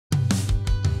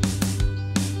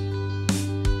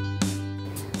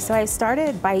So I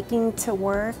started biking to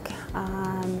work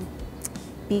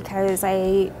because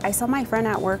I saw my friend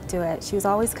at work do it. She was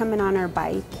always coming on her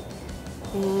bike.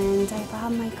 And I thought,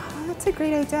 I'm like, oh, that's a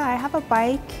great idea. I have a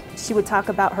bike. She would talk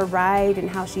about her ride and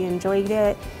how she enjoyed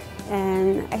it.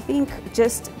 And I think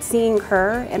just seeing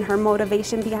her and her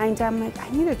motivation behind it, I'm like, I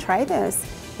need to try this.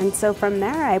 And so from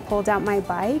there, I pulled out my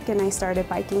bike and I started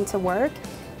biking to work.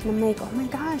 And I'm like, oh my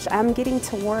gosh, I'm getting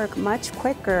to work much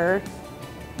quicker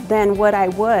than what I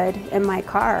would in my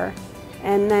car.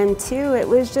 And then too, it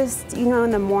was just, you know,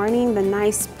 in the morning, the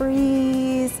nice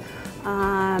breeze,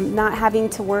 not having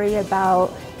to worry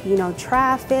about, you know,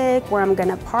 traffic, where I'm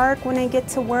gonna park when I get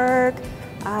to work.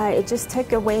 It just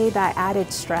took away that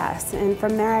added stress. And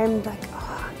from there, I'm like,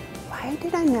 oh, why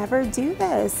did I never do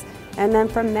this? And then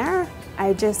from there,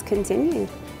 I just continued.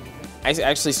 I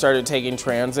actually started taking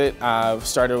transit.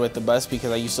 Started with the bus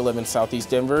because I used to live in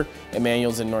Southeast Denver.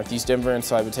 Emmanuel's in Northeast Denver, and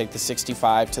so I would take the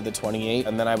 65 to the 28,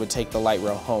 and then I would take the light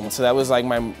rail home. So that was like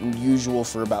my usual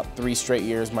for about 3 straight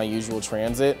years, my usual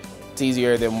transit. It's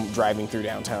easier than driving through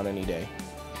downtown any day.